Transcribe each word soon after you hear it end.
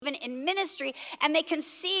in ministry, and they can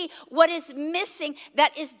see what is missing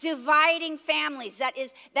that is dividing families, that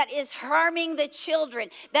is harming the children,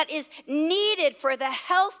 that is needed for the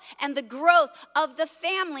health and the growth of the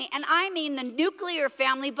family. And I mean the nuclear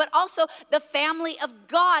family, but also the family of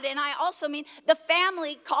God. And I also mean the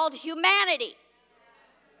family called humanity.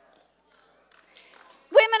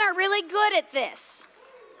 Women are really good at this.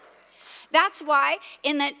 That's why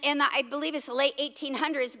in the I believe it's the late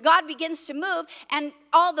 1800s, God begins to move, and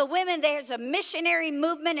all the women, there's a missionary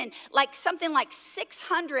movement, and like something like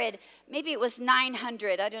 600, maybe it was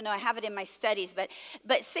 900, I don't know, I have it in my studies, but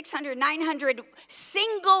 600, 900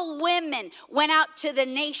 single women went out to the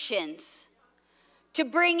nations to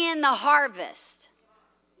bring in the harvest.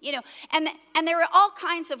 You know, and there were all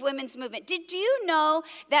kinds of women's movement. Did you know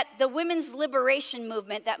that the women's liberation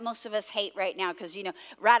movement that most of us hate right now, because, you know,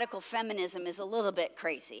 radical feminism is a little bit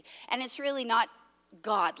crazy, and it's really not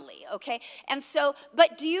godly, okay? And so,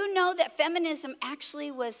 but do you know that feminism actually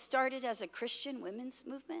was started as a Christian women's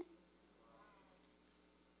movement?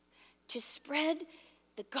 To spread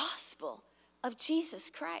the gospel of Jesus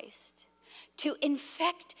Christ, to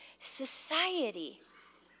infect society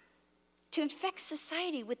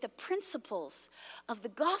with the principles of the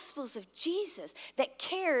Gospels of Jesus that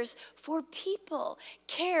cares for people,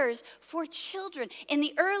 cares for children. In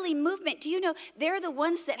the early movement, do you know, they're the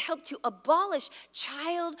ones that helped to abolish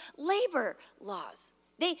child labor laws.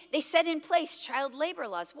 They set in place child labor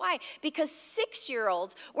laws. Why? Because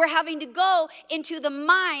 6-year-olds were having to go into the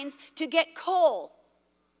mines to get coal.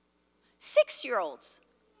 6-year-olds,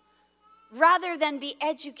 rather than be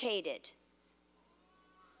educated.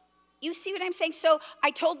 You see what I'm saying? So I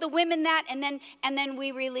told the women that, and then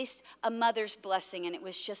we released a mother's blessing, and it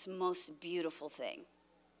was just the most beautiful thing.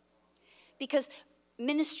 Because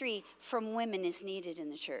ministry from women is needed in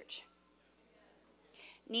the church,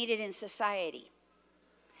 needed in society,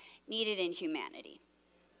 needed in humanity.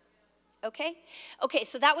 Okay? Okay,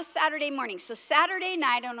 so that was Saturday morning. So Saturday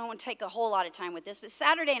night, I don't want to take a whole lot of time with this, but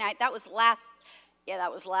Saturday night, that was last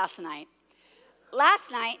night.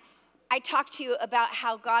 Last night, I talked to you about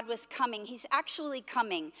how God was coming. He's actually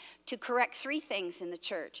coming to correct 3 things in the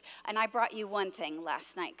church. And I brought you one thing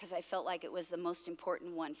last night because I felt like it was the most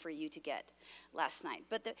important one for you to get last night.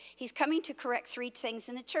 But he's coming to correct 3 things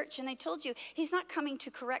in the church. And I told you, he's not coming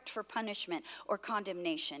to correct for punishment or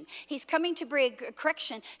condemnation. He's coming to bring a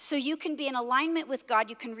correction so you can be in alignment with God.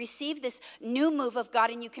 You can receive this new move of God,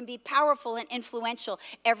 and you can be powerful and influential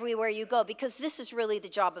everywhere you go, because this is really the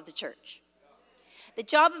job of the church. The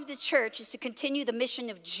job of the church is to continue the mission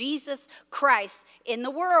of Jesus Christ in the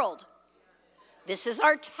world. This is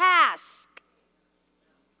our task,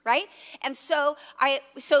 right? And so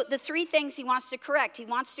the 3 things he wants to correct. He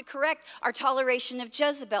wants to correct our toleration of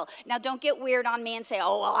Jezebel. Now, don't get weird on me and say,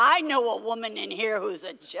 oh, well, I know a woman in here who's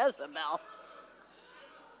a Jezebel.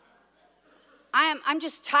 I'm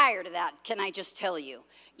just tired of that, can I just tell you?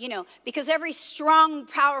 You know, because every strong,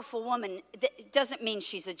 powerful woman doesn't mean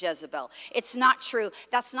she's a Jezebel. It's not true.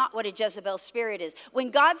 That's not what a Jezebel spirit is. When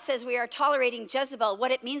God says we are tolerating Jezebel,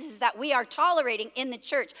 what it means is that we are tolerating in the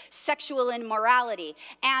church sexual immorality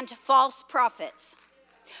and false prophets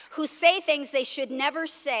who say things they should never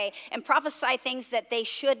say and prophesy things that they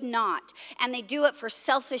should not. And they do it for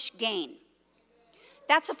selfish gain.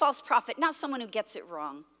 That's a false prophet, not someone who gets it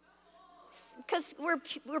wrong. Because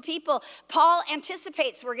we're people. Paul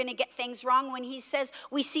anticipates we're going to get things wrong when he says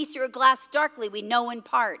we see through a glass darkly, we know in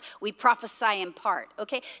part, we prophesy in part,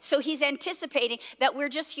 okay? So he's anticipating that we're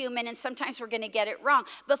just human and sometimes we're going to get it wrong.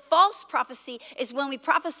 But false prophecy is when we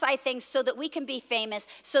prophesy things so that we can be famous,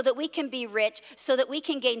 so that we can be rich, so that we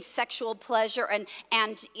can gain sexual pleasure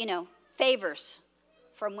and you know, favors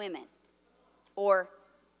from women or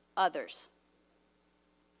others.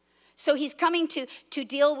 So he's coming to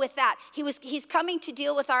deal with that. He's coming to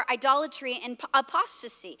deal with our idolatry and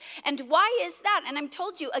apostasy. And why is that? And I'm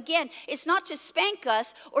told you, again, it's not to spank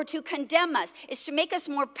us or to condemn us. It's to make us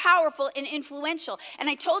more powerful and influential. And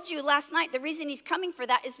I told you last night, the reason he's coming for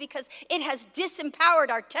that is because it has disempowered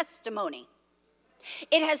our testimony.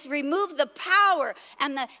 It has removed the power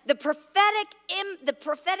and the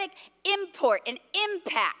prophetic import and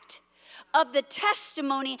impact of the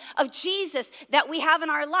testimony of Jesus that we have in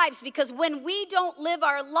our lives. Because when we don't live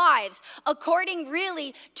our lives according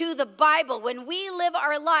really to the Bible, when we live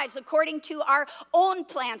our lives according to our own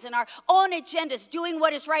plans and our own agendas, doing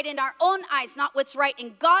what is right in our own eyes, not what's right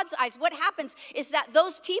in God's eyes, what happens is that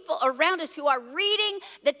those people around us who are reading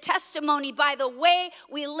the testimony by the way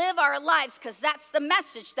we live our lives, because that's the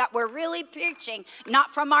message that we're really preaching,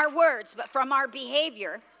 not from our words, but from our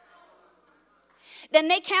behavior, then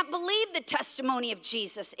they can't believe the testimony of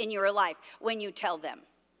Jesus in your life when you tell them.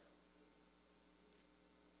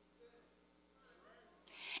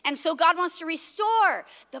 And so God wants to restore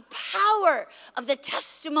the power of the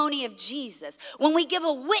testimony of Jesus when we give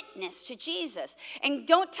a witness to Jesus. And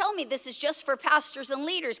don't tell me this is just for pastors and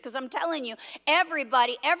leaders, because I'm telling you,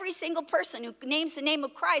 everybody, every single person who names the name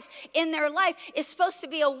of Christ in their life is supposed to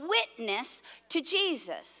be a witness to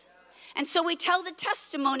Jesus. And so we tell the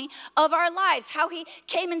testimony of our lives, how he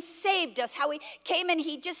came and saved us, how he came and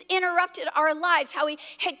he just interrupted our lives, how he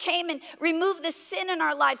came and removed the sin in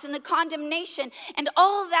our lives and the condemnation and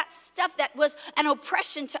all of that stuff that was an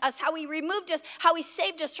oppression to us, how he removed us, how he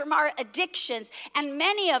saved us from our addictions. And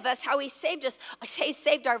many of us, how he saved us, he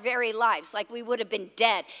saved our very lives, like we would have been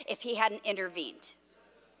dead if he hadn't intervened.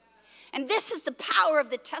 And this is the power of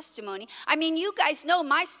the testimony. I mean, you guys know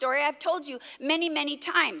my story. I've told you many, many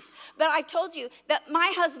times. But I told you that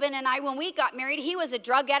my husband and I, when we got married, he was a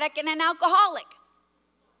drug addict and an alcoholic.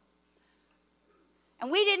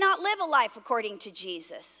 And we did not live a life according to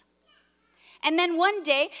Jesus. And then one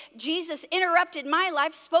day, Jesus interrupted my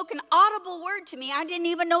life, spoke an audible word to me. I didn't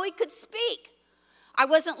even know he could speak. I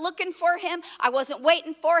wasn't looking for him. I wasn't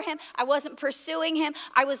waiting for him. I wasn't pursuing him.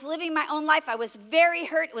 I was living my own life. I was very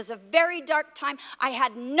hurt. It was a very dark time. I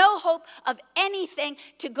had no hope of anything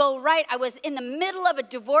to go right. I was in the middle of a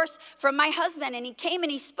divorce from my husband, and he came and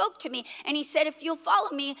he spoke to me, and he said, if you'll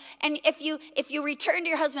follow me, and if you return to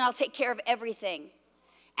your husband, I'll take care of everything.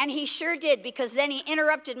 And he sure did, because then he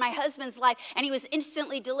interrupted my husband's life, and he was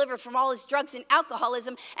instantly delivered from all his drugs and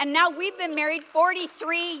alcoholism, and now we've been married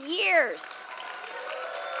 43 years.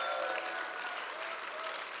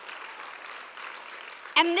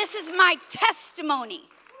 And this is my testimony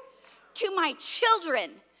to my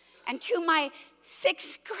children and to my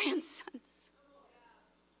 6 grandsons,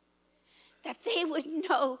 that they would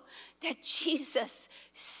know that Jesus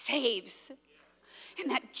saves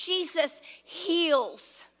and that Jesus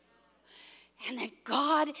heals and that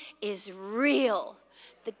God is real.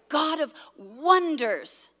 The God of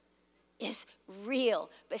wonders is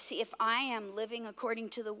real. But see, if I am living according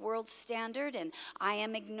to the world's standard and I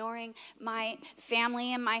am ignoring my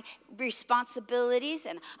family and my responsibilities,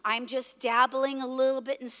 and I'm just dabbling a little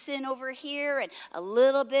bit in sin over here and a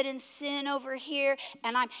little bit in sin over here,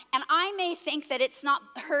 and I may think that it's not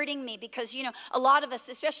hurting me, because you know, a lot of us,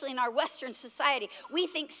 especially in our Western society, we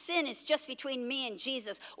think sin is just between me and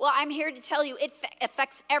Jesus. Well, I'm here to tell you it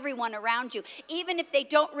affects everyone around you, even if they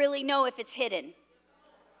don't really know if it's hidden.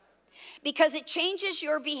 Because it changes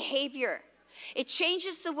your behavior. It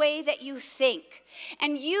changes the way that you think.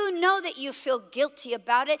 And you know that you feel guilty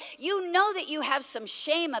about it. You know that you have some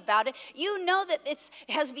shame about it. You know that it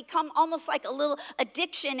has become almost like a little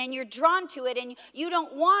addiction, and you're drawn to it, and you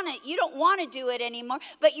don't want it. You don't want to do it anymore,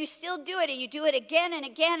 but you still do it, and you do it again and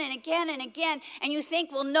again and again and again. And you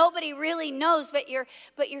think, well, nobody really knows, but your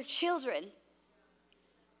children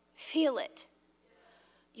feel it.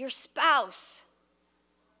 Your spouse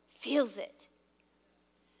feels it.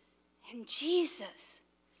 And Jesus,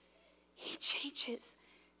 he changes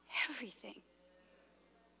everything.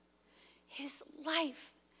 His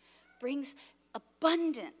life brings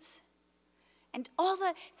abundance. And all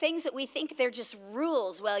the things that we think they're just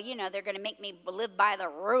rules, well, you know, they're going to make me live by the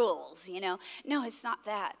rules, you know. No, it's not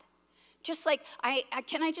that. Just like,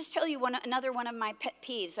 can I just tell you another one of my pet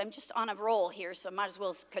peeves? I'm just on a roll here, so I might as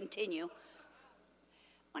well continue.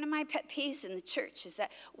 One of my pet peeves in the church is that,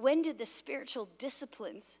 when did the spiritual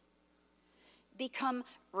disciplines become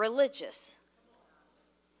religious?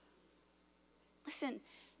 Listen,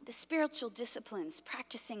 the spiritual disciplines,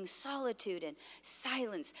 practicing solitude and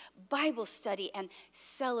silence, Bible study and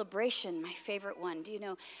celebration, my favorite one. Do you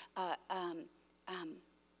know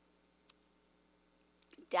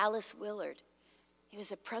Dallas Willard? He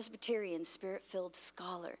was a Presbyterian, spirit-filled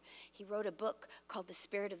scholar. He wrote a book called The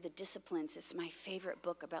Spirit of the Disciplines. It's my favorite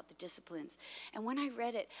book about the disciplines. And when I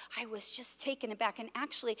read it, I was just taken aback. And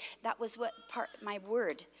actually, that was my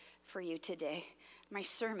word for you today. My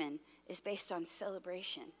sermon is based on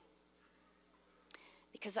celebration.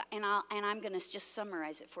 Because I'm going to just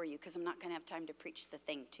summarize it for you, because I'm not going to have time to preach the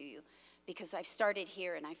thing to you, because I've started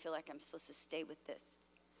here and I feel like I'm supposed to stay with this.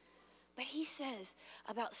 But he says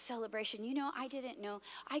about celebration, you know, I didn't know.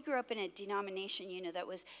 I grew up in a denomination, you know, that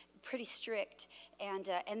was pretty strict, and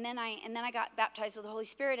then I got baptized with the Holy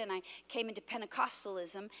Spirit, and I came into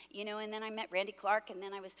Pentecostalism, you know, and then I met Randy Clark, and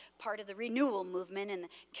then I was part of the renewal movement and the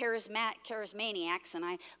charismaniacs, and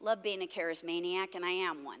I love being a charismaniac, and I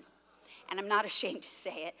am one, and I'm not ashamed to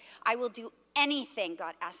say it. I will do anything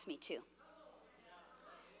God asks me to.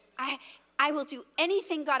 I will do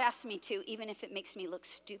anything God asks me to, even if it makes me look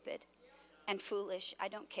stupid and foolish. I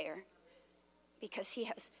don't care, because he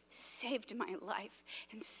has saved my life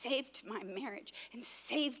and saved my marriage and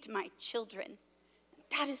saved my children.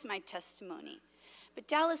 That is my testimony. But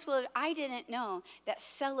Dallas Willard, I didn't know that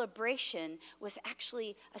celebration was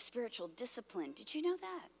actually a spiritual discipline. Did you know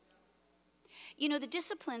that? You know, the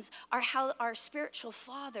disciplines are how our spiritual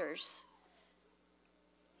fathers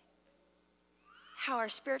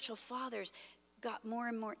got more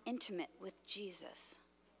and more intimate with Jesus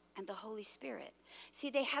and the Holy Spirit. See,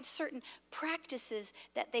 they had certain practices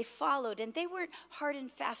that they followed, and they weren't hard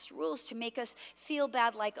and fast rules to make us feel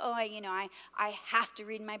bad, like, oh, I have to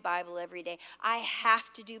read my Bible every day. I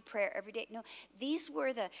have to do prayer every day. No, these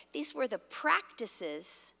were the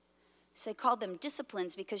practices. So they called them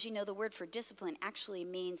disciplines because, you know, the word for discipline actually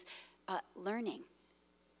means learning.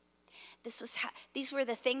 These were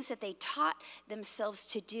the things that they taught themselves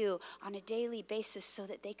to do on a daily basis so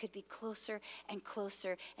that they could be closer and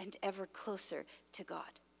closer and ever closer to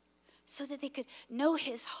God. So that they could know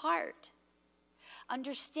his heart,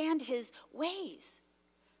 understand his ways,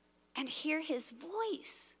 and hear his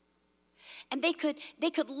voice. And they could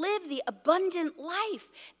live the abundant life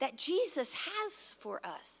that Jesus has for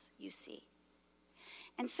us, you see.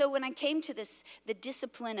 And so when I came to the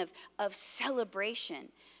discipline of celebration,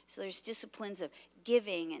 so there's disciplines of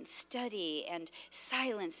giving and study and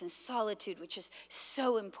silence and solitude, which is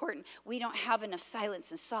so important. We don't have enough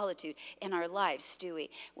silence and solitude in our lives, do we?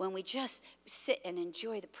 When we just sit and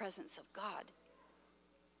enjoy the presence of God.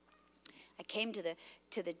 I came to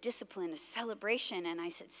the discipline of celebration, and I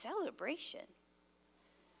said, celebration?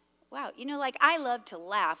 Wow, you know, like, I love to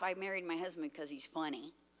laugh. I married my husband because he's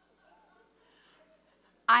funny.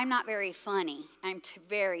 I'm not very funny. I'm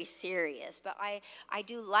very serious, but I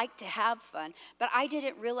do like to have fun. But I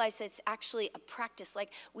didn't realize that it's actually a practice.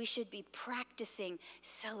 Like, we should be practicing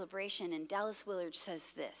celebration. And Dallas Willard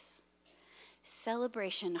says this: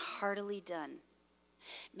 celebration heartily done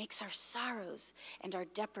makes our sorrows and our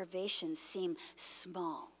deprivations seem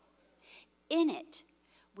small. In it,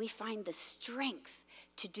 we find the strength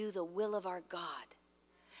to do the will of our God,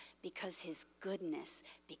 because his goodness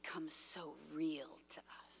becomes so real to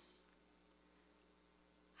us.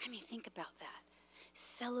 I mean, think about that.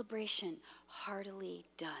 Celebration heartily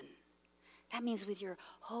done. That means with your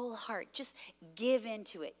whole heart, just give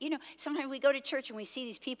into it. You know, sometimes we go to church and we see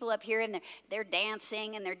these people up here and they're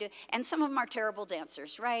dancing and and some of them are terrible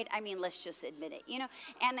dancers, right? I mean, let's just admit it, you know.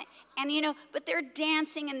 And you know, but they're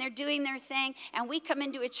dancing and they're doing their thing. And we come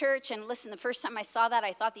into a church and listen, the first time I saw that,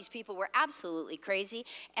 I thought these people were absolutely crazy.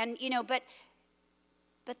 And you know, but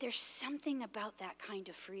there's something about that kind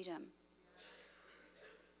of freedom.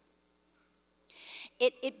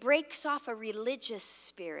 It breaks off a religious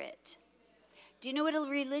spirit. Do you know what a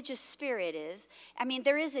religious spirit is? I mean,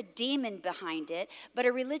 there is a demon behind it, but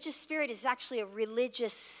a religious spirit is actually a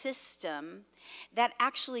religious system that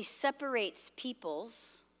actually separates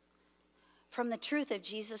peoples from the truth of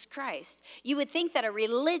Jesus Christ. You would think that a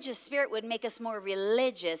religious spirit would make us more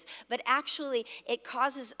religious, but actually it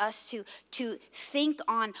causes us to think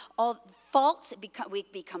on all faults. We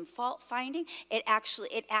become fault finding. It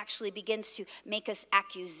actually begins to make us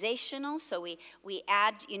accusational. So we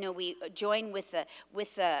add, you know, we join with the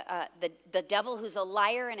devil, who's a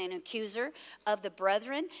liar and an accuser of the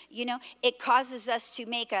brethren. You know, it causes us to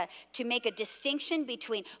make a distinction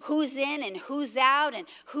between who's in and who's out, and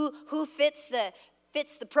who fits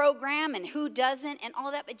the program and who doesn't, and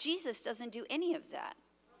all that. But Jesus doesn't do any of that.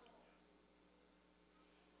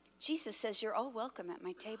 Jesus says, you're all welcome at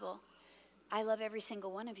my table. I love every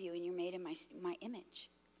single one of you, and you're made in my image.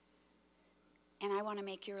 And I want to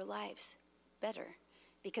make your lives better,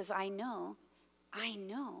 because I know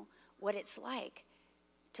what it's like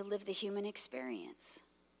to live the human experience.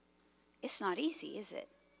 It's not easy, is it?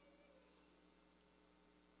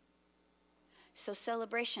 So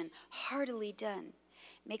celebration, heartily done,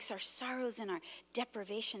 makes our sorrows and our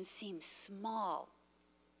deprivations seem small.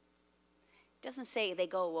 It doesn't say they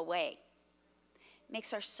go away.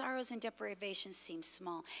 Makes our sorrows and deprivations seem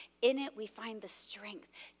small. In it, we find the strength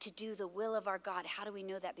to do the will of our God. How do we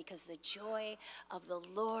know that? Because the joy of the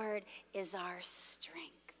Lord is our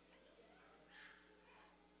strength.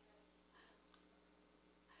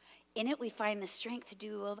 In it, we find the strength to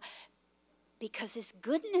do the will, because his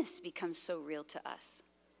goodness becomes so real to us.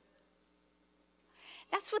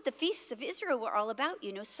 That's what the feasts of Israel were all about,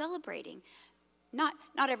 you know, celebrating. Not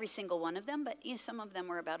every single one of them, but you know, some of them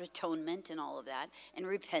were about atonement and all of that, and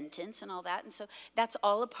repentance and all that. And so that's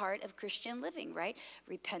all a part of Christian living, right?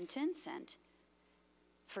 Repentance and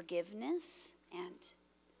forgiveness and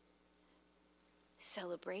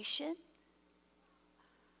celebration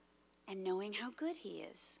and knowing how good he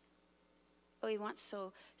is. Oh, he wants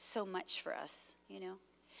so much for us, you know.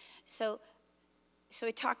 So So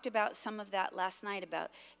we talked about some of that last night,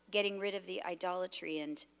 about getting rid of the idolatry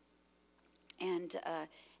and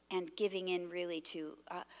giving in really to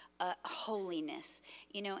holiness.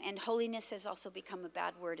 And holiness has also become a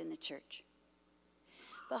bad word in the church.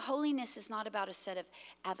 But holiness is not about a set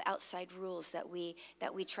of outside rules that we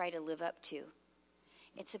try to live up to.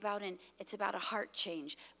 It's about a heart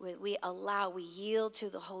change where we yield to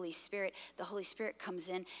the Holy Spirit. The Holy Spirit comes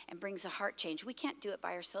in and brings a heart change. We can't do it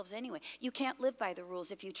by ourselves anyway. You can't live by the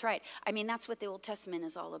rules if you try it. I mean, that's what the Old Testament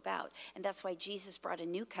is all about. And that's why Jesus brought a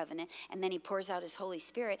new covenant, and then he pours out his Holy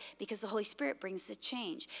Spirit, because the Holy Spirit brings the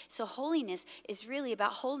change. So holiness is really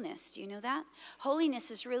about wholeness. Do you know that?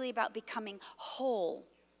 Holiness is really about becoming whole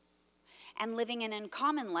and living an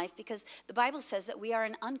uncommon life, because the Bible says that we are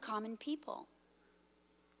an uncommon people.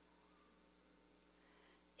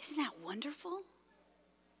 Isn't that wonderful?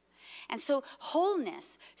 And so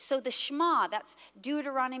wholeness, so the Shema, that's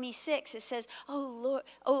Deuteronomy 6, it says, "Oh Lord,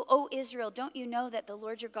 oh Israel, don't you know that the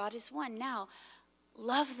Lord your God is one? Now,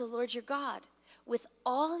 love the Lord your God with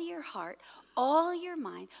all your heart, all your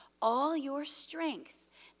mind, all your strength."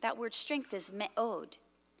 That word strength is me'od.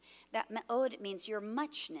 That me'od means your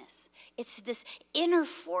muchness. It's this inner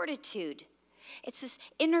fortitude. It's this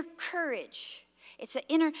inner courage. It's an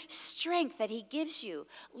inner strength that he gives you.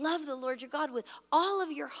 Love the Lord your God with all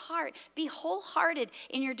of your heart. Be wholehearted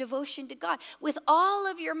in your devotion to God. With all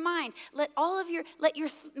of your mind. Let your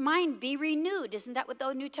mind be renewed. Isn't that what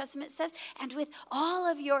the New Testament says? And with all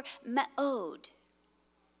of your me'od.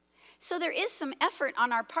 So there is some effort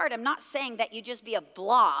on our part. I'm not saying that you just be a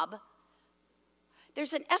blob.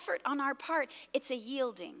 There's an effort on our part. It's a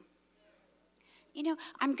yielding.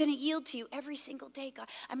 I'm going to yield to you every single day, God.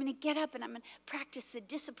 I'm going to get up and I'm going to practice the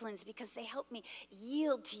disciplines, because they help me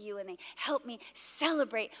yield to you, and they help me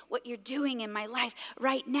celebrate what you're doing in my life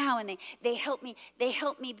right now. And they help me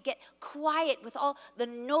get quiet with all the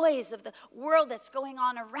noise of the world that's going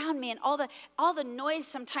on around me, and all the noise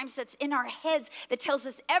sometimes that's in our heads that tells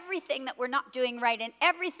us everything that we're not doing right, and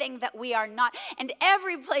everything that we are not, and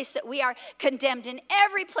every place that we are condemned, and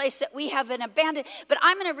every place that we have been abandoned. But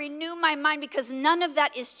I'm going to renew my mind, because none of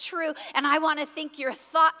that is true, and I want to think your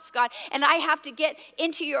thoughts, God, and I have to get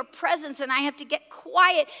into your presence, and I have to get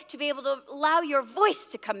quiet to be able to allow your voice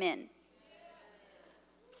to come in.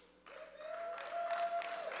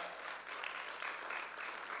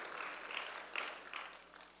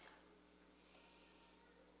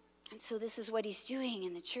 And so this is what he's doing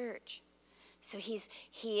in the church. So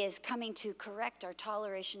he is coming to correct our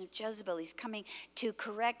toleration of Jezebel. He's coming to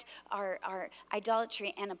correct our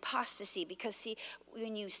idolatry and apostasy. Because, see,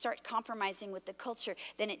 when you start compromising with the culture,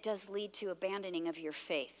 then it does lead to abandoning of your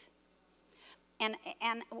faith. And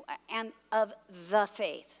of the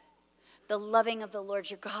faith. The loving of the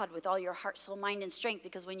Lord your God with all your heart, soul, mind, and strength.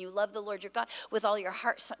 Because when you love the Lord your God with all your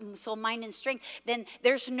heart, soul, mind, and strength, then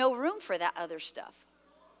there's no room for that other stuff.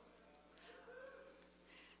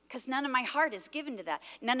 Because none of my heart is given to that.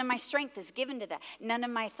 None of my strength is given to that. None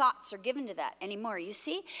of my thoughts are given to that anymore. You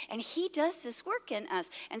see? And he does this work in us.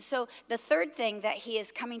 And so the third thing that he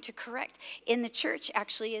is coming to correct in the church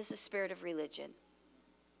actually is the spirit of religion.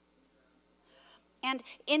 And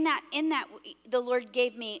in that, the Lord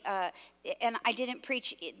gave me, and I didn't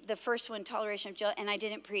preach the first one, toleration of Jezebel, and I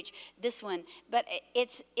didn't preach this one. But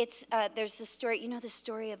there's the story, the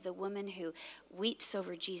story of the woman who weeps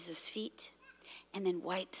over Jesus' feet and then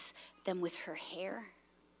wipes them with her hair.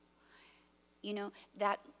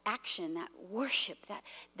 That action, that worship,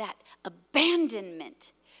 that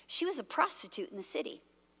abandonment. She was a prostitute in the city.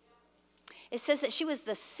 It says that she was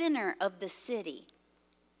the sinner of the city.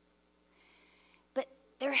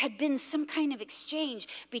 There had been some kind of exchange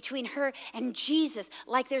between her and Jesus.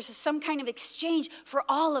 Like there's some kind of exchange for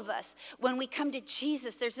all of us. When we come to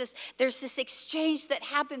Jesus, there's this exchange that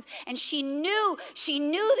happens. And she knew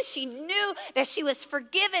that she was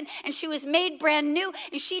forgiven and she was made brand new.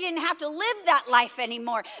 And she didn't have to live that life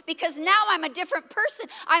anymore. Because now I'm a different person.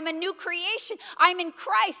 I'm a new creation. I'm in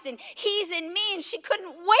Christ and he's in me. And she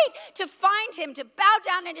couldn't wait to find him, to bow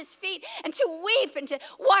down at his feet and to weep and to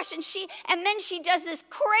wash. And then she does this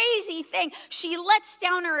crazy thing. She lets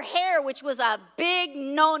down her hair, which was a big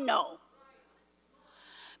no-no.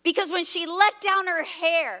 Because when she let down her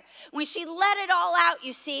hair, when she let it all out,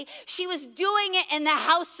 you see, she was doing it in the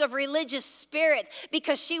house of religious spirits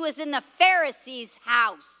because she was in the Pharisees'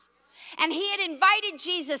 house. And he had invited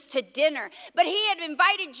Jesus to dinner, but he had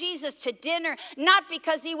invited Jesus to dinner not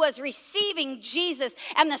because he was receiving Jesus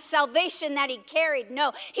and the salvation that he carried.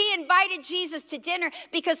 No, he invited Jesus to dinner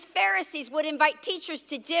because Pharisees would invite teachers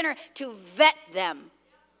to dinner to vet them.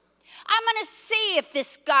 I'm going to see if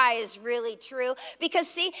this guy is really true. Because,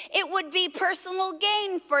 see, it would be personal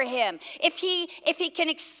gain for him. If he can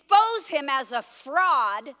expose him as a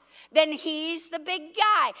fraud, then he's the big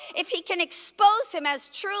guy. If he can expose him as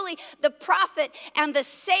truly the prophet and the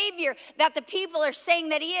Savior that the people are saying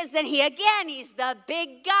that he is, then he's the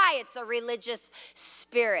big guy. It's a religious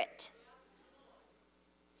spirit.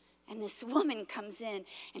 And this woman comes in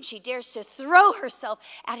and she dares to throw herself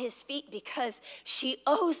at his feet because she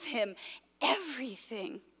owes him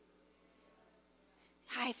everything.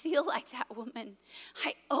 I feel like that woman.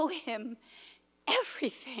 I owe him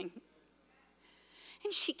everything.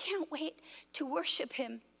 And she can't wait to worship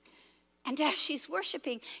him. And as she's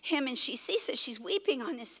worshiping him and she sees it, she's weeping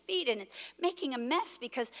on his feet and it's making a mess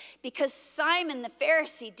because Simon the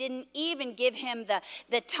Pharisee didn't even give him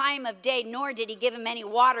the time of day, nor did he give him any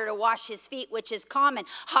water to wash his feet, which is common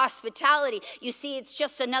hospitality. You see, it's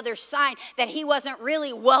just another sign that he wasn't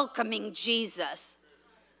really welcoming Jesus.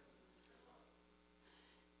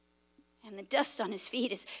 And the dust on his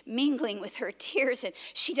feet is mingling with her tears, and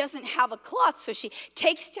she doesn't have a cloth, so she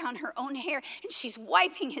takes down her own hair, and she's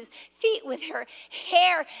wiping his feet with her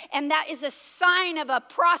hair, and that is a sign of a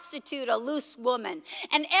prostitute, a loose woman.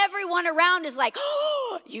 And everyone around is like,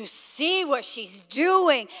 oh, you see what she's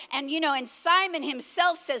doing. And, and Simon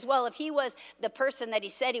himself says, well, if he was the person that he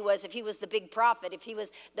said he was, if he was the big prophet, if he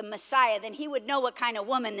was the Messiah, then he would know what kind of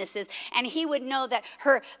woman this is, and he would know that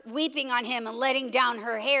her weeping on him and letting down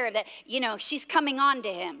her hair, that, she's coming on to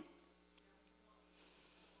him.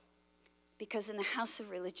 Because in the house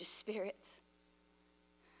of religious spirits,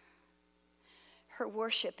 her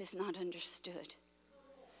worship is not understood.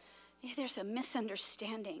 There's a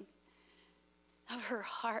misunderstanding of her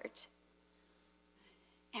heart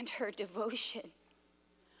and her devotion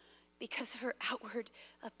because of her outward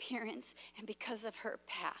appearance and because of her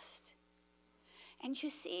past. And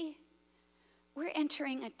you see, we're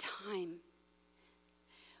entering a time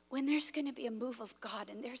when there's going to be a move of God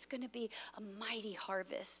and there's going to be a mighty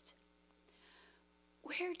harvest.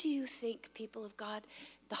 Where do you think, people of God,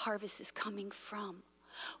 the harvest is coming from?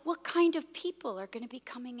 What kind of people are going to be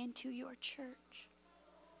coming into your church?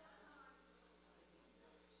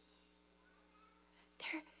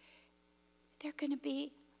 They're going to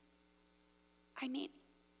be,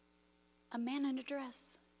 a man in a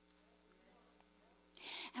dress.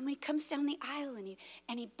 And when he comes down the aisle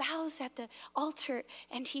and he bows at the altar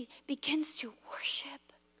and he begins to worship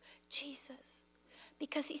Jesus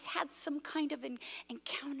because he's had some kind of an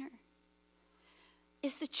encounter.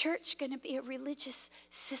 Is the church going to be a religious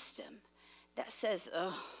system that says,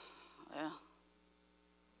 oh, well,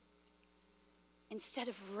 instead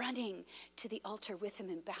of running to the altar with him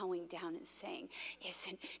and bowing down and saying,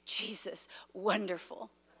 isn't Jesus wonderful?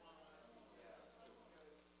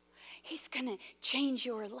 He's going to change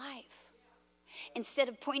your life. Instead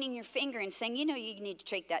of pointing your finger and saying, you need to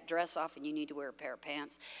take that dress off and you need to wear a pair of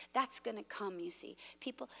pants. That's going to come, you see.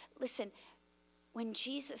 People, listen, when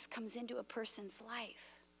Jesus comes into a person's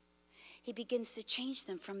life, he begins to change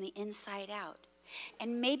them from the inside out.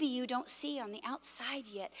 And maybe you don't see on the outside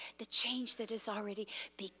yet the change that is already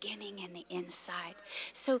beginning in the inside.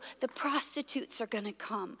 So the prostitutes are going to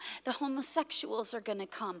come. The homosexuals are going to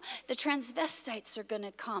come. The transvestites are going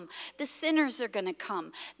to come. The sinners are going to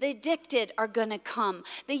come. The addicted are going to come.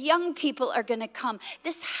 The young people are going to come.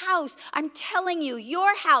 This house, I'm telling you,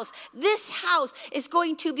 your house, this house is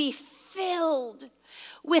going to be filled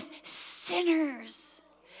with sinners.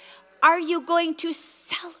 Are you going to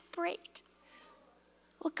celebrate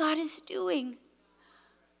what God is doing?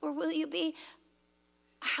 Or will you be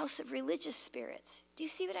a house of religious spirits? Do you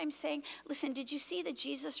see what I'm saying? Listen, did you see the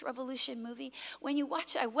Jesus Revolution movie? When you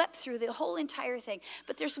watch it, I wept through the whole entire thing.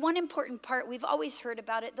 But there's one important part. We've always heard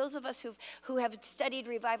about it. Those of us who have studied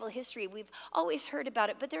revival history, we've always heard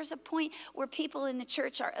about it. But there's a point where people in the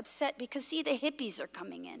church are upset because, see, the hippies are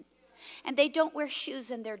coming in. And they don't wear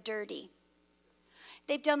shoes and they're dirty.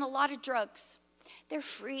 They've done a lot of drugs. They're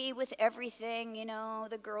free with everything,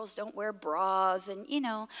 the girls don't wear bras and,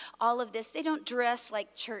 all of this. They don't dress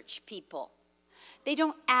like church people. They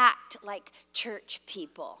don't act like church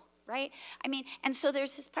people, right? And so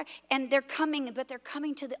there's this part, and they're coming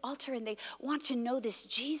to the altar and they want to know this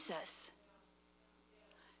Jesus.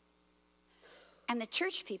 And the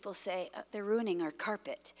church people say, they're ruining our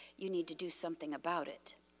carpet. You need to do something about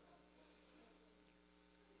it.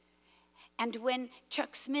 And when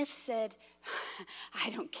Chuck Smith said, I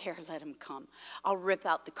don't care, let him come. I'll rip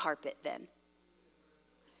out the carpet then.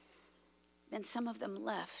 Then some of them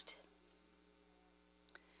left.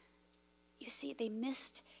 You see, they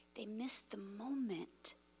missed the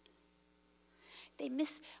moment. They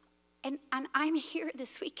missed And I'm here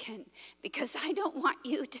this weekend because I don't want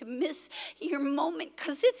you to miss your moment,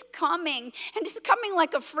 because it's coming, and it's coming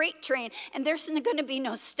like a freight train, and there's going to be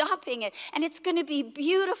no stopping it, and it's going to be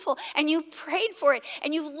beautiful, and you've prayed for it,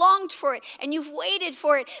 and you've longed for it, and you've waited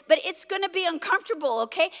for it, but it's going to be uncomfortable,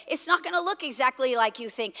 okay? It's not going to look exactly like you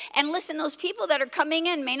think. And listen, those people that are coming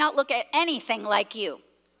in may not look at anything like you.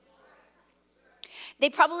 They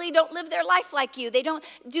probably don't live their life like you. They don't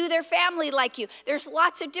do their family like you. There's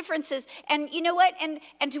lots of differences. And you know what? And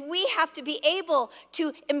we have to be able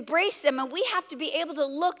to embrace them. And we have to be able to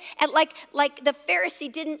look at like the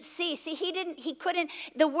Pharisee didn't see. See, he couldn't.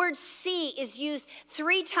 The word see is used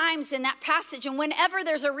 3 times in that passage. And whenever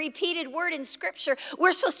there's a repeated word in Scripture,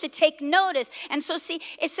 we're supposed to take notice. And so see,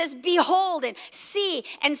 it says behold and see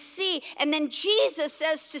and see. And then Jesus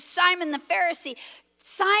says to Simon the Pharisee,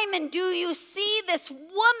 Simon, do you see this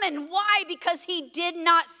woman? Why? Because he did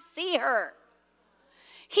not see her.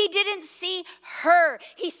 He didn't see her.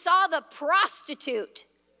 He saw the prostitute.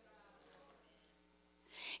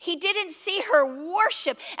 He didn't see her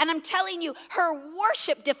worship. And I'm telling you, her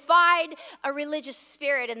worship defied a religious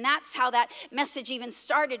spirit. And that's how that message even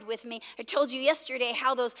started with me. I told you yesterday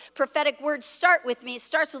how those prophetic words start with me. It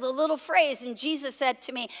starts with a little phrase. And Jesus said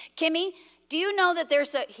to me, Kimmy, do you know that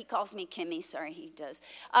there's a, he calls me Kimmy, sorry, he does.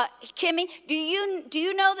 Kimmy, do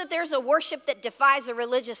you know that there's a worship that defies a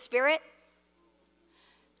religious spirit?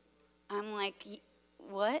 I'm like,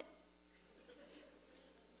 what?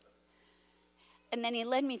 And then he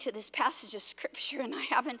led me to this passage of Scripture, and I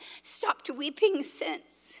haven't stopped weeping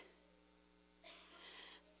since.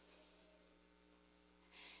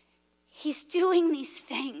 He's doing these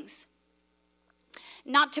things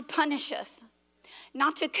not to punish us,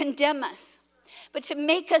 not to condemn us, but to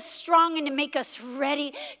make us strong and to make us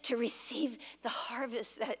ready to receive the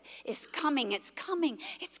harvest that is coming. It's coming.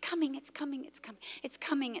 It's coming. It's coming. It's coming. It's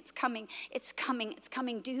coming. It's coming. It's coming. It's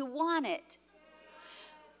coming. Do you want it?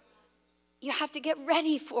 You have to get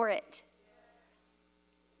ready for it.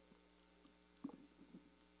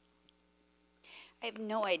 I have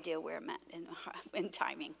no idea where I'm at in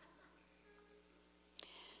timing.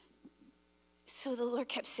 So the Lord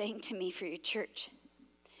kept saying to me for your church,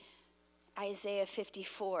 Isaiah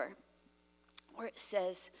 54, where it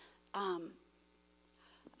says,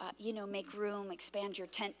 make room, expand your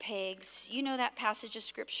tent pegs. You know that passage of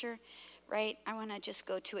Scripture, right? I want to just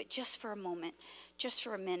go to it just for a moment, just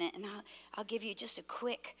for a minute, and I'll give you just a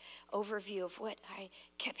quick overview of what I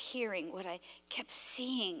kept hearing, what I kept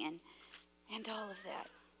seeing, and all of that.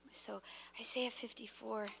 So Isaiah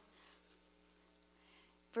 54,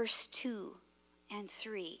 verse 2 and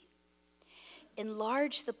 3.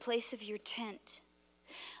 Enlarge the place of your tent.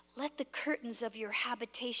 Let the curtains of your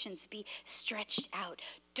habitations be stretched out.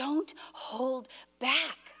 Don't hold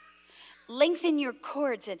back. Lengthen your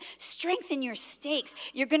cords and strengthen your stakes.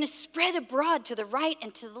 You're going to spread abroad to the right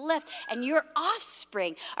and to the left, and your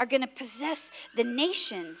offspring are going to possess the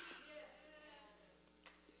nations.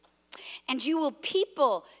 And you will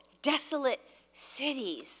people desolate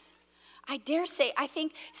cities. I dare say, I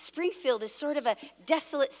think Springfield is sort of a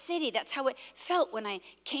desolate city. That's how it felt when I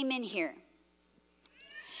came in here.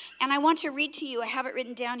 And I want to read to you, I have it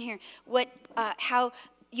written down here, how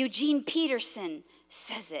Eugene Peterson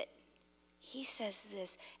says it. He says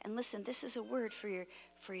this, and listen, this is a word for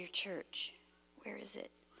your church. Where is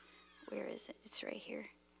it? Where is it? It's right here.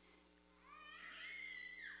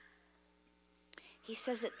 He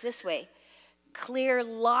says it this way: clear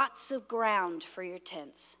lots of ground for your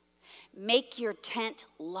tents. Make your tent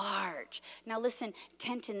large. Now listen,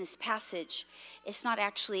 tent in this passage, it's not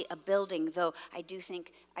actually a building, though I do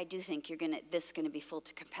think this is gonna be full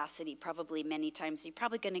to capacity probably many times. You're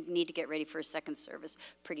probably gonna need to get ready for a second service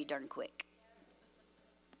pretty darn quick.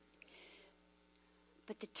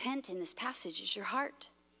 But the tent in this passage is your heart.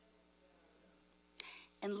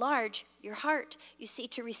 Enlarge your heart. You see,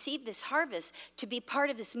 to receive this harvest, to be part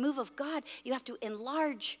of this move of God, you have to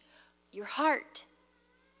enlarge your heart.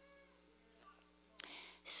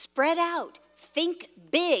 Spread out. Think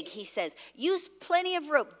big, he says. Use plenty of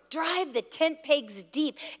rope. Drive the tent pegs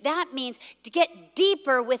deep. That means to get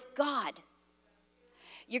deeper with God.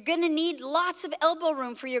 You're going to need lots of elbow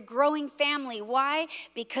room for your growing family. Why?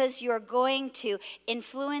 Because you're going to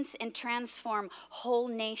influence and transform whole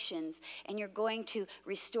nations. And you're going to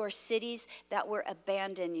restore cities that were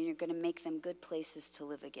abandoned. And you're going to make them good places to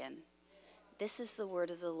live again. This is the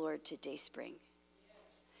word of the Lord to Dayspring.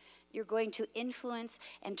 You're going to influence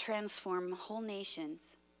and transform whole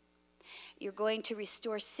nations. You're going to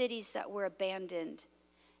restore cities that were abandoned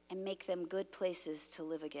and make them good places to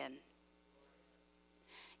live again.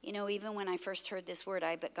 You know, even when I first heard this word,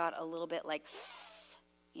 I got a little bit like,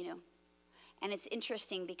 And it's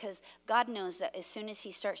interesting because God knows that as soon as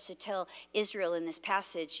he starts to tell Israel in this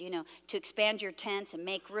passage, to expand your tents and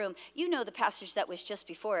make room, the passage that was just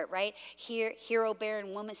before it, right? Hear, O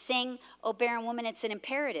barren woman, sing, O barren woman. It's an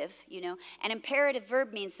imperative, An imperative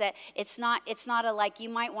verb means that it's not a like, you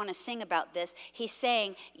might want to sing about this. He's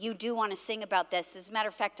saying you do want to sing about this. As a matter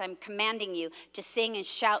of fact, I'm commanding you to sing and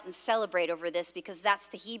shout and celebrate over this, because that's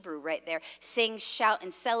the Hebrew right there. Sing, shout,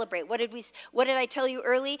 and celebrate. What did I tell you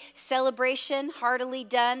early? Celebration, heartily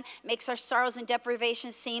done, makes our sorrows and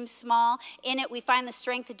deprivations seem small. In it we find the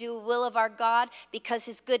strength to do the will of our God, because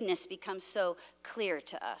his goodness becomes so clear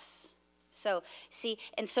to us. So, see,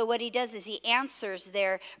 and so what he does is he answers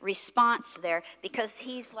their response there, because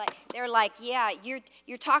they're like, yeah,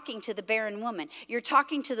 you're talking to the barren woman. You're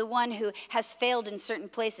talking to the one who has failed in certain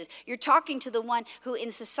places. You're talking to the one who in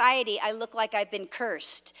society, I look like I've been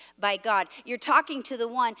cursed by God. You're talking to the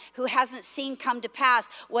one who hasn't seen come to pass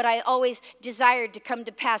what I always desired to come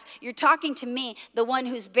to pass. You're talking to me, the one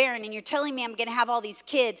who's barren, and you're telling me I'm going to have all these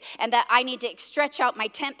kids and that I need to stretch out my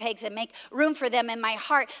tent pegs and make room for them in my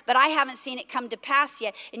heart, but I haven't seen it come to pass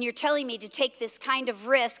yet, and you're telling me to take this kind of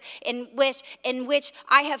risk in which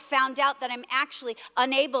I have found out that I'm actually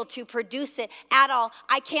unable to produce it at all.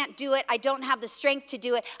 I can't do it. I don't have the strength to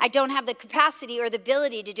do it. I don't have the capacity or the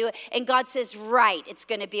ability to do it. And God says, right, it's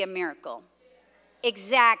going to be a miracle.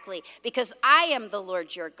 Exactly, because I am the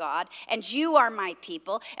Lord your God, and you are my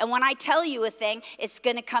people, and when I tell you a thing, it's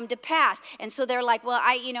going to come to pass. And so they're like, well,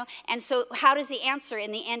 and so how does he answer?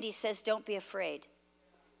 In the end, he says, don't be afraid.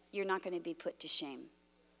 You're not going to be put to shame.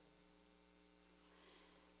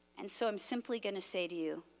 And so I'm simply going to say to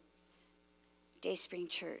you, Dayspring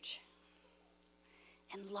Church,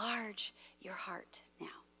 enlarge your heart now.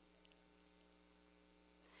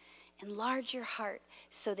 Enlarge your heart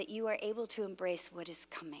so that you are able to embrace what is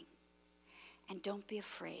coming. And don't be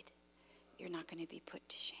afraid. You're not going to be put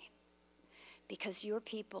to shame. Because your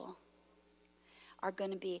people are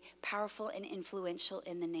going to be powerful and influential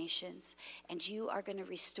in the nations. And you are going to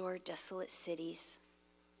restore desolate cities.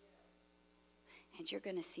 And you're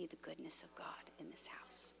going to see the goodness of God in this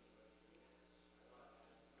house.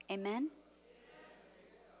 Amen?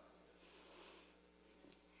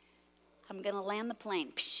 I'm going to land the plane.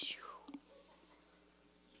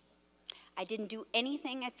 I didn't do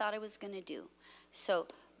anything I thought I was going to do.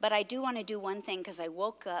 But I do want to do one thing, because I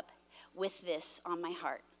woke up with this on my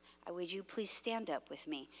heart. Would you please stand up with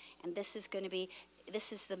me? And this is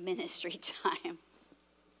the ministry time.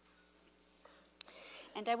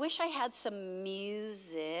 And I wish I had some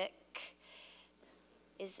music.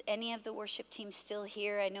 Is any of the worship team still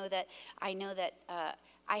here? I know that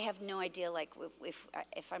I have no idea, like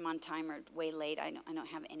if I'm on time or way late. I don't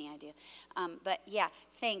have any idea. But yeah,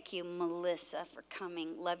 thank you, Melissa, for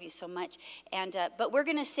coming. Love you so much. And but we're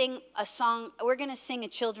gonna sing a song. We're gonna sing a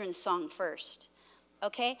children's song first,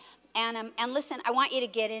 okay? And listen, I want you to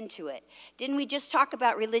get into it. Didn't we just talk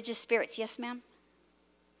about religious spirits? Yes, ma'am?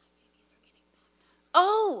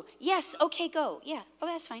 Oh, yes. Okay, go. Yeah. Oh,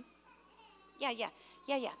 that's fine. Yeah.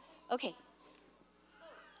 Okay.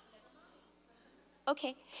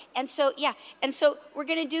 Okay. And so we're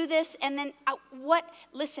going to do this. And then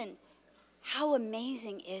listen, how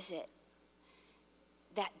amazing is it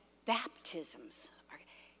that baptisms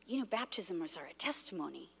are a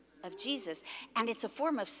testimony of Jesus, and it's a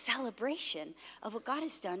form of celebration of what God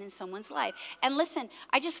has done in someone's life. And listen,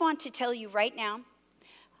 I just want to tell you right now,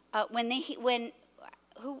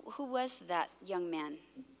 who was that young man?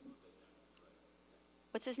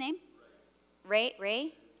 What's his name? Ray?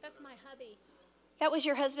 That's my hubby. That was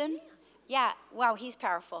your husband? Yeah. Wow, he's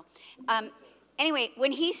powerful. Anyway,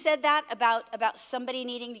 when he said that about somebody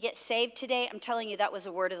needing to get saved today, I'm telling you, that was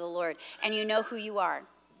a word of the Lord, and you know who you are.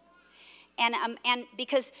 And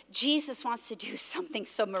because Jesus wants to do something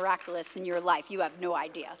so miraculous in your life, you have no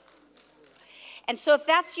idea. And so if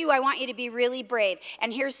that's you, I want you to be really brave.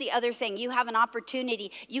 And here's the other thing. You have an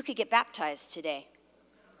opportunity. You could get baptized today.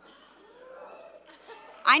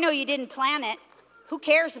 I know you didn't plan it. Who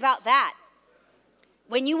cares about that?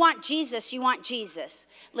 When you want Jesus, you want Jesus.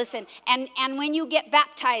 Listen, and when you get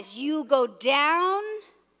baptized, you go down.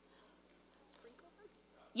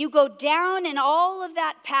 You go down, and all of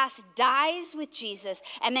that past dies with Jesus,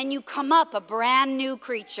 and then you come up a brand new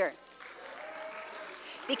creature.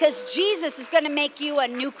 Because Jesus is going to make you a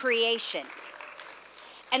new creation.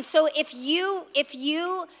 And so if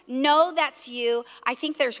you know that's you, I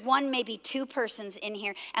think there's one, maybe two persons in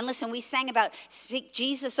here. And listen, we sang about speak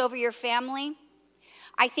Jesus over your family.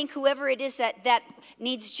 I think whoever it is that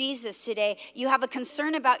needs Jesus today, you have a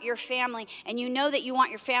concern about your family, and you know that you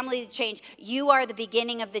want your family to change. You are the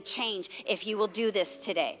beginning of the change if you will do this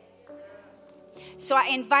today. So I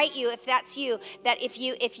invite you, if that's you, that if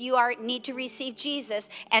you need to receive Jesus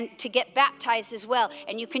and to get baptized as well,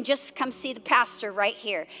 and you can just come see the pastor right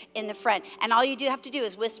here in the front. And all you do have to do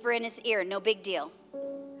is whisper in his ear, no big deal.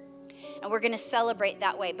 And we're going to celebrate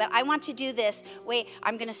that way. But I want to do this. Wait,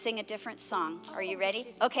 I'm going to sing a different song. Are you ready?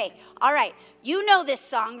 Okay. All right. You know this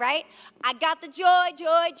song, right? I got the joy,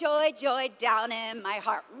 joy, joy, joy down in my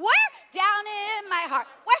heart. Where? Down in my heart.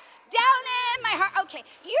 Where? Down in my heart. Okay.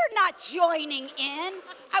 You're not joining in.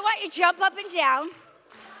 I want you to jump up and down.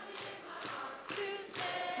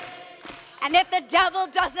 And if the devil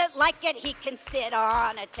doesn't like it, he can sit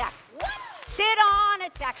on attack. What? Sit on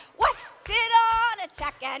attack. What? Sit on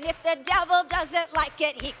attack. And if the devil doesn't like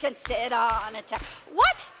it, he can sit on attack.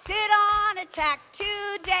 What? Sit on attack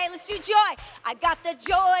today. Let's do joy. I got the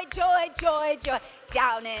joy, joy, joy, joy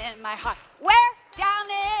down in my heart. Where? Down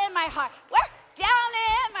in my heart. Where? Down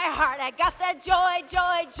in my heart. I got the joy,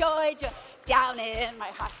 joy, joy, joy down in my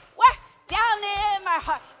heart. Where? Down in my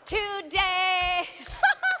heart today.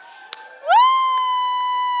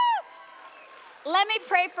 Woo! Let me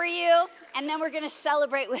pray for you, and then we're going to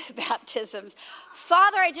celebrate with baptisms.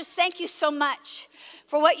 Father, I just thank you so much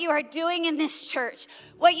for what you are doing in this church,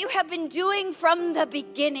 what you have been doing from the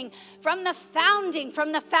beginning, from the founding,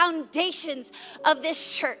 from the foundations of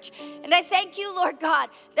this church. And I thank you, Lord God,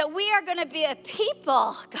 that we are going to be a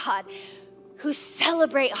people, God, who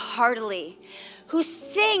celebrate heartily, who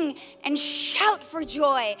sing and shout for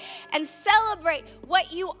joy and celebrate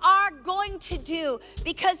what you are going to do.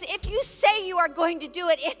 Because if you say you are going to do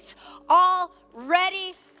it, it's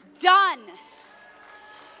already done.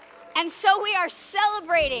 And so we are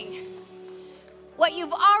celebrating what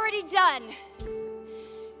you've already done.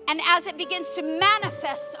 And as it begins to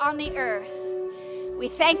manifest on the earth, we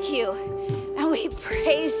thank you and we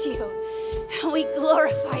praise you and we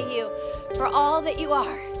glorify you for all that you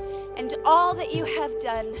are and all that you have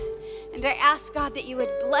done. And I ask, God, that you would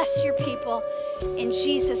bless your people in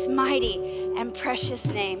Jesus' mighty and precious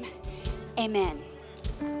name. Amen.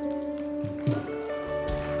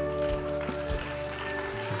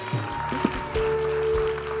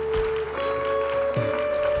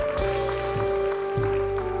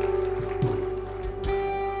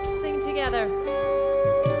 Sing together.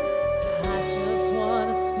 I just want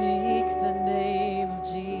to speak the name of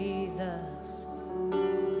Jesus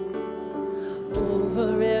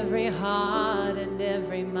over every heart and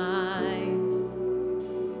every mind.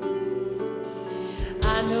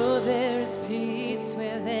 I know there's peace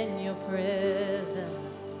within your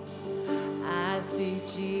presence. I speak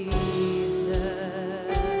Jesus.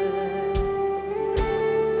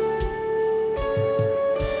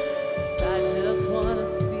 I just want to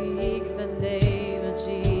speak the name of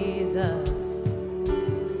Jesus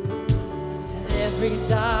till every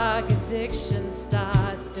dark addiction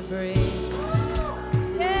starts to break.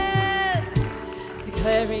 Yes,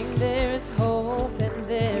 declaring there is hope and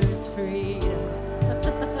there is freedom.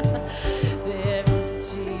 There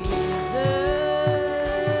is Jesus.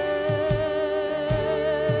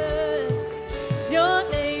 Your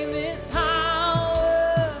name is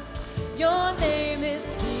power. Your name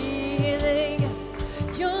is healing.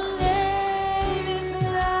 Your name is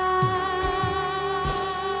life.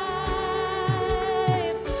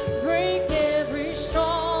 Break every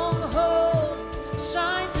stronghold.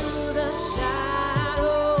 Shine through the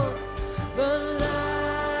shadows. Burn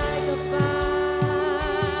like a fire.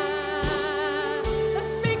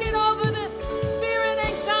 Let's speak it over the fear and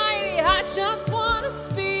anxiety. I just want to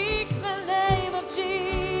speak the name of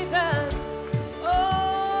Jesus.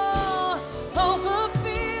 Oh, over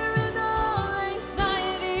fear and all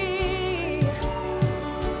anxiety.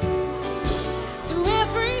 To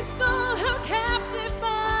every soul held captive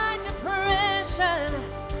by depression,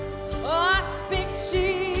 oh, I speak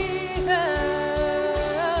Jesus.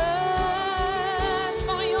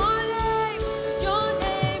 For your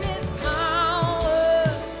name is power.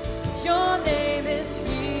 Your name is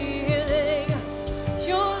healing.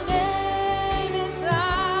 Your name is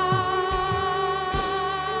life.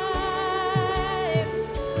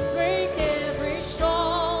 Break every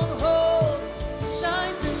stronghold.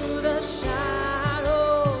 Shine through the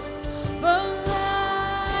shadows. Burn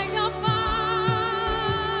like a fire.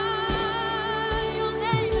 Your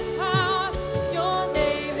name is power. Your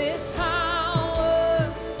name is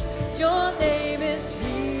power. Your name is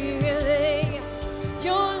healing.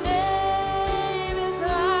 Your name is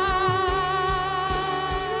life.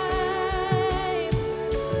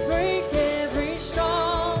 Break every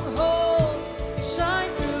stronghold.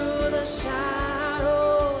 Shine through the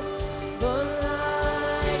shadows. Burn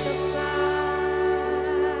like a fire.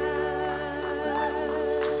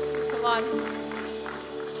 Come on.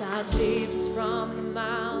 Shout Shout Jesus from the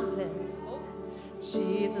mountains,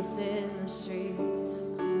 Jesus in the streets,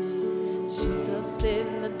 Jesus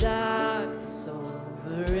in the darkness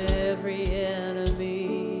over every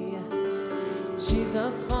enemy.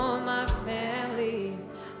 Jesus for my family,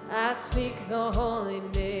 I speak the holy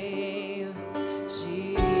name,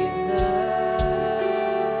 Jesus.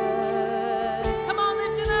 Come on,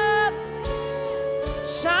 lift him up.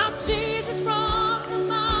 Shout Jesus from the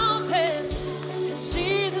mountains,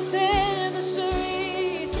 Jesus in the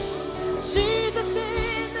streets, Jesus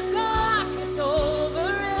in the darkness over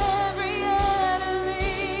every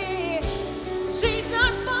enemy.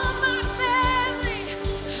 Jesus for my family,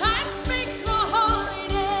 I speak the holy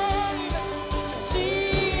name,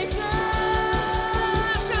 Jesus.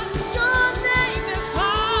 'Cause your name is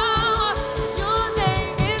power, your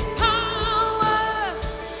name is power,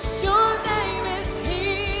 your name is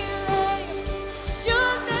healing,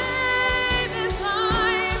 your name is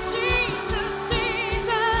life, Jesus,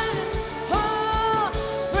 Jesus. Oh,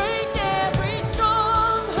 break every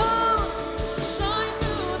stronghold, shine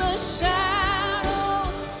through the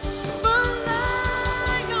shadows, burn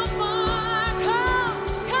like a fire. Come,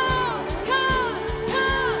 come, come,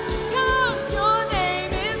 come, come. Your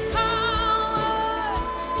name is power,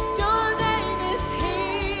 your name is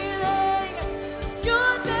healing,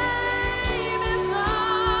 your name is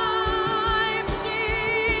life,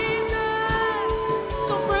 Jesus.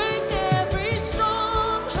 So break every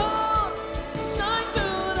stronghold, shine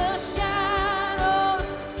through the shadows,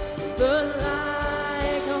 burn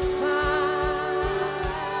like a fire.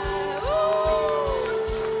 Ooh.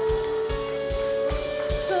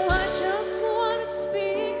 So I just want to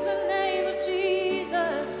speak the name of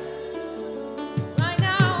Jesus right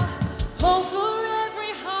now, over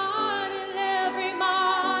every heart and every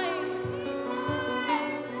mind.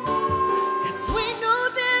 'Cause we know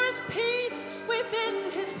there is peace within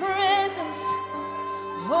his presence.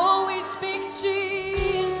 Oh, we speak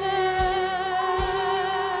Jesus.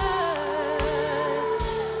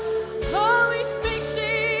 Oh, we speak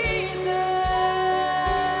Jesus.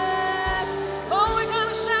 Oh, we're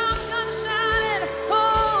gonna shout it.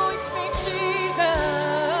 Oh, we speak Jesus.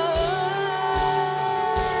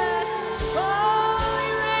 Oh, he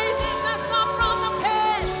raises us up from the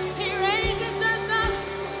pit. He raises us up,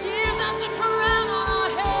 gives us a crown on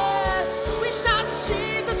our head. We shout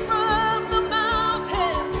Jesus from the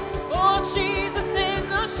mountains. Oh, Jesus in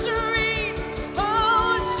the streets.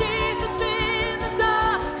 Oh, Jesus in the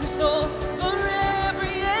darkness over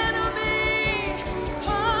every enemy.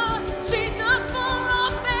 Oh, Jesus for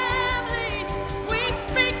our families. We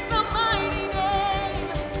speak the mighty name,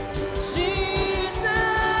 Jesus.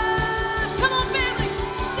 Come on, family,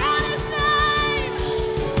 shout his name.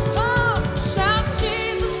 Oh, shout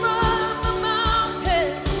Jesus from the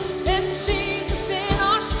mountains and Jesus in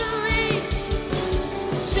our streets,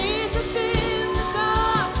 Jesus in the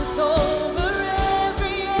darkness over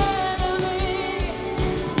every enemy.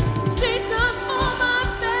 Jesus for my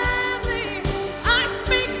family, I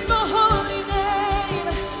speak the holy name,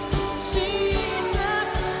 Jesus.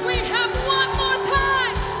 We have one more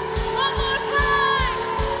time, one more time.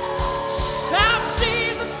 Shout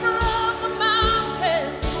Jesus from the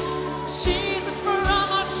mountains, Jesus from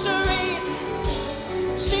our streets,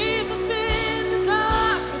 Jesus in the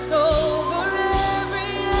darkness over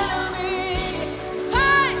every enemy.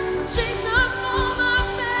 Hey, Jesus for my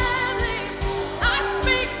family, I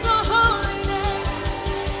speak the holy name,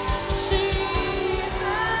 Jesus.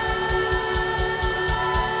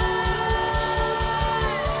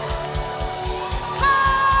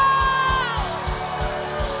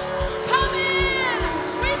 Come in,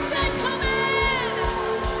 we say come in.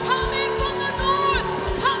 Come in from the north,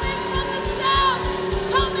 come in from the south,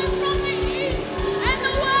 come in from the east and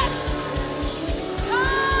the west.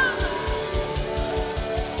 Come.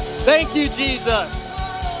 Thank you, Jesus.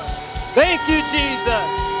 Thank you, Jesus.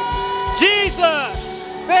 Jesus.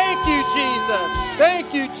 Thank you, Jesus.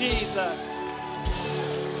 Thank you, Jesus.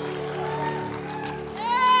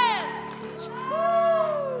 Yes.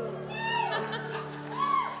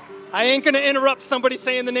 I ain't going to interrupt somebody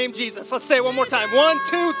saying the name Jesus. Let's say it one more time. 1,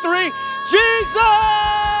 2, 3.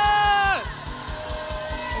 Jesus!